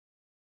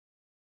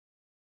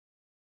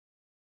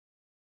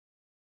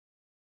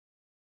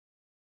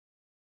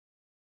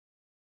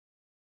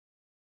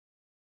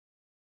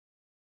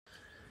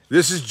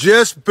This is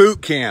just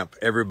boot camp,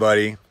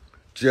 everybody.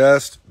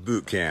 Just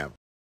boot camp.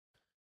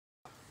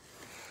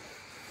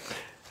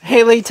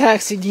 Haley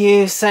texted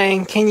you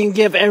saying, can you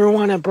give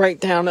everyone a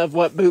breakdown of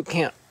what boot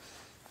camp?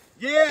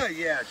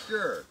 Yeah,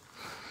 sure.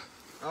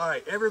 All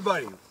right,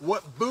 everybody,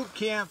 what boot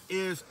camp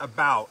is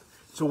about.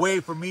 It's a way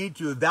for me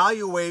to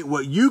evaluate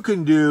what you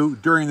can do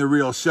during the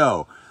real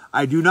show.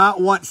 I do not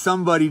want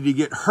somebody to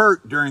get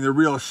hurt during the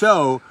real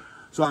show,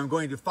 so I'm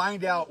going to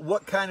find out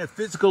what kind of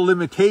physical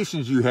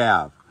limitations you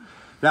have.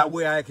 That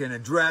way I can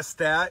address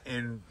that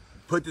and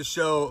put the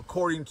show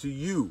according to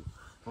you,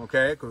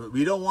 okay? Because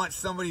we don't want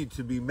somebody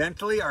to be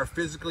mentally or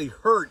physically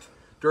hurt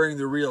during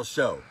the real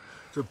show.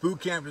 So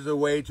boot camp is a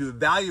way to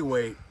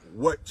evaluate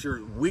what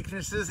your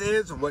weaknesses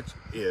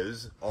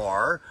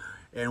are,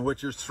 and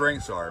what your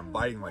strengths are. I'm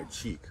biting my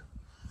cheek.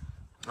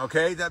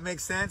 Okay, that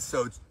makes sense?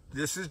 So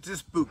this is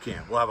just boot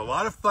camp. We'll have a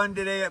lot of fun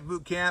today at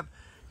boot camp,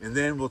 and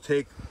then we'll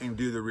take and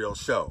do the real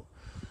show.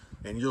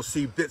 And you'll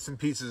see bits and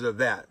pieces of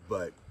that,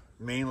 but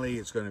mainly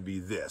it's going to be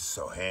this,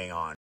 so hang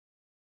on.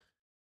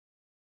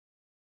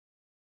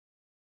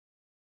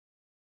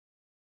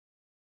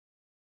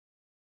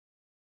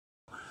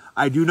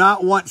 I do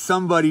not want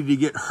somebody to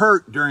get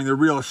hurt during the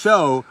real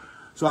show,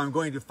 so I'm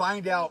going to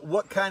find out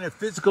what kind of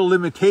physical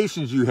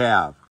limitations you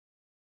have.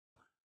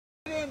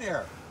 Get in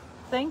there.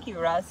 Thank you,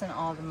 Russ, and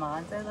all the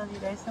mods. I love you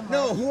guys so much.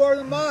 No, who are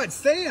the mods?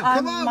 Say them.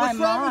 Come on, what's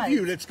wrong with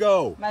you? Let's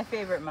go. My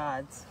favorite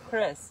mods.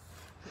 Chris.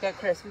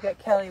 We got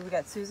Kelly, we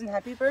got Susan,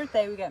 happy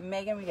birthday, we got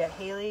Megan, we got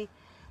Haley,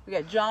 we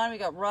got John, we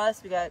got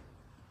Russ, we got...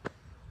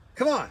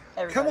 Come on,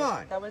 everybody. Come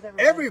on. That was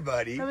everybody.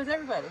 Everybody? That was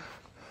everybody.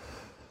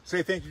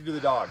 Say thank you to the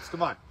dogs,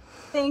 come on.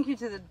 Thank you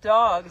to the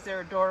dogs, they're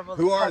adorable.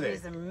 Who are they?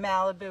 They're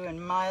Malibu and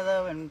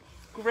Milo and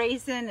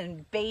Grayson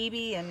and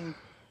Baby and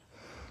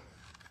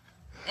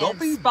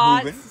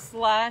Spots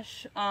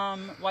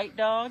 / White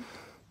Dog.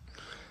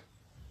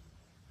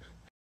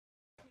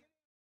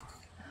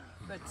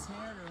 But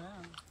snared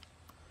around.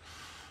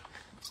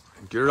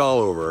 Get it all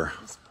over her.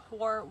 This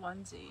poor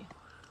onesie.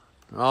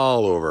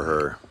 All over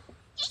her.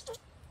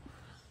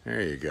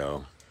 There you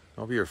go.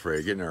 Don't be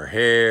afraid. Get in her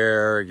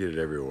hair. Get it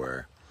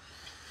everywhere.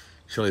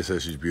 Shelley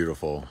says she's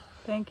beautiful.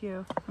 Thank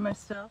you. Am I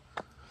still?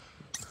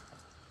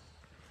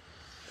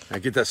 Now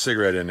get that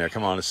cigarette in there.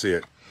 Come on, let's see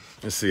it.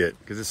 Let's see it.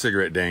 Get the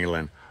cigarette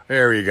dangling.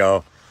 There we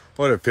go.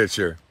 What a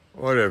picture.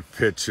 What a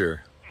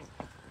picture.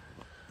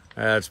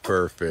 That's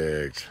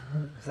perfect.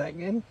 Is that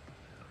good?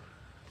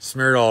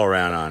 Smear it all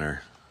around on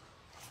her.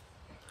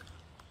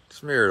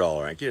 Smear it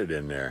all around. Get it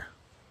in there.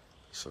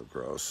 So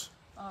gross.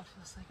 Oh, it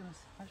feels like a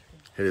massage.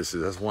 It is.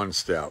 That's one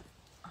step.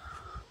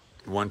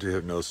 One to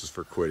hypnosis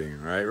for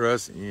quitting. Right,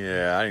 Russ?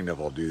 Yeah, I don't know if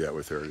I'll do that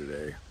with her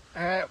today.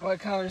 All right, what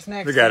color's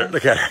next? Look at her.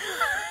 Look at her.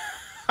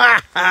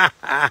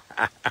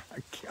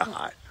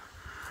 God.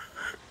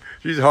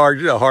 She's hard.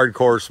 She's a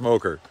hardcore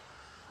smoker.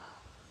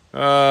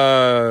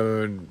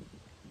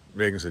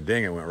 Megan said,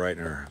 dang, it went right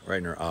in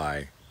her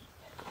eye.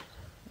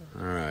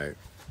 All right.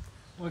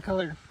 What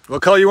color?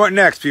 What color you want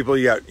next, people?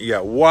 You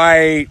got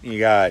white, you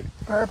got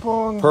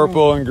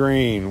purple and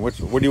green. What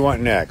do you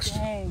want next?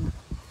 Dang.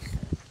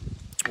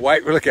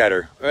 White. Look at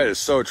her. That is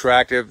so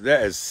attractive.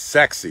 That is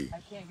sexy.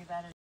 I can't get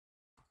that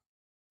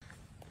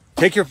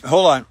in.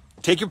 Hold on.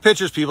 Take your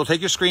pictures, people.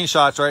 Take your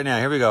screenshots right now.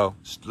 Here we go.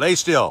 Lay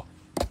still.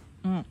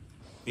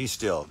 Be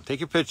still. Take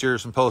your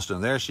pictures and post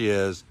them. There she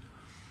is.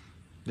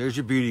 There's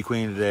your beauty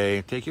queen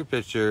today. Take your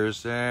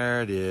pictures.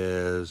 There it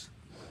is.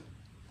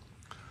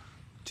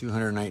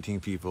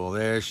 219 people.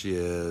 There she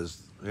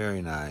is.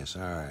 Very nice.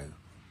 All right.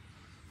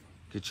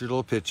 Get your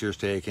little pictures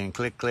taken.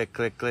 Click, click,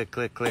 click, click,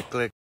 click, click,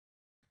 click.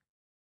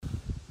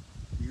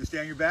 You can stay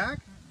on your back?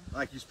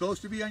 Like you're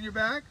supposed to be on your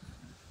back?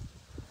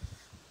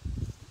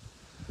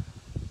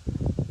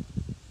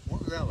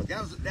 What was that look?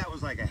 That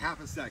was like a half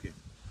a second.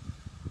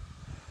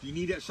 Do you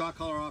need that shot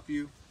collar off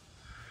you?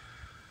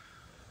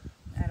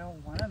 I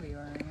don't want to be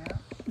wearing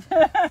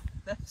it.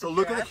 So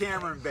look at the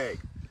camera and beg.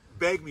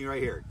 Beg me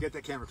right here. Get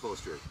that camera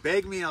close to her.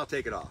 Beg me and I'll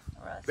take it off.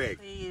 Russ, beg.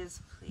 Please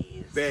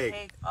beg.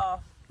 take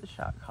off the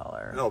shot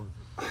collar. No.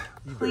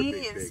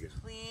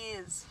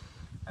 Please.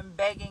 I'm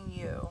begging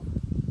you.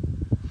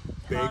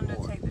 Tell him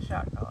to take the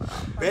shot collar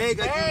off. I'm beg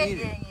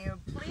begging you.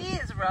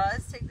 Please,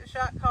 Russ, take the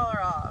shot collar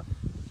off.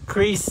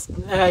 Chris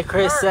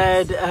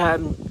said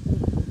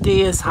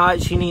Dee is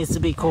hot. She needs to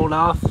be cooled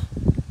off.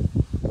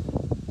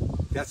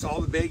 That's all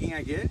the begging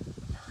I get?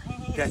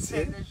 Please That's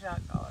take it? the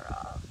shot collar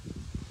off.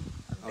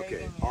 I'm Okay,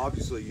 begging you.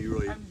 obviously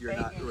you're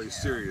not begging really you.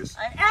 serious.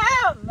 I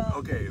am!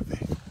 Okay,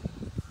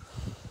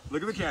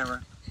 look at the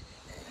camera.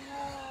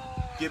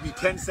 Give me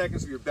 10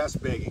 seconds of your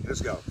best begging.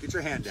 Let's go. Get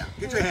your hand down.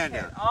 Get your hand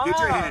down. Get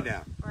your hand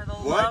down. For the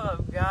love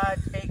of God,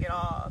 take it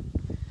off.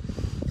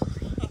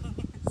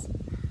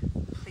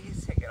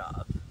 Please take it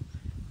off.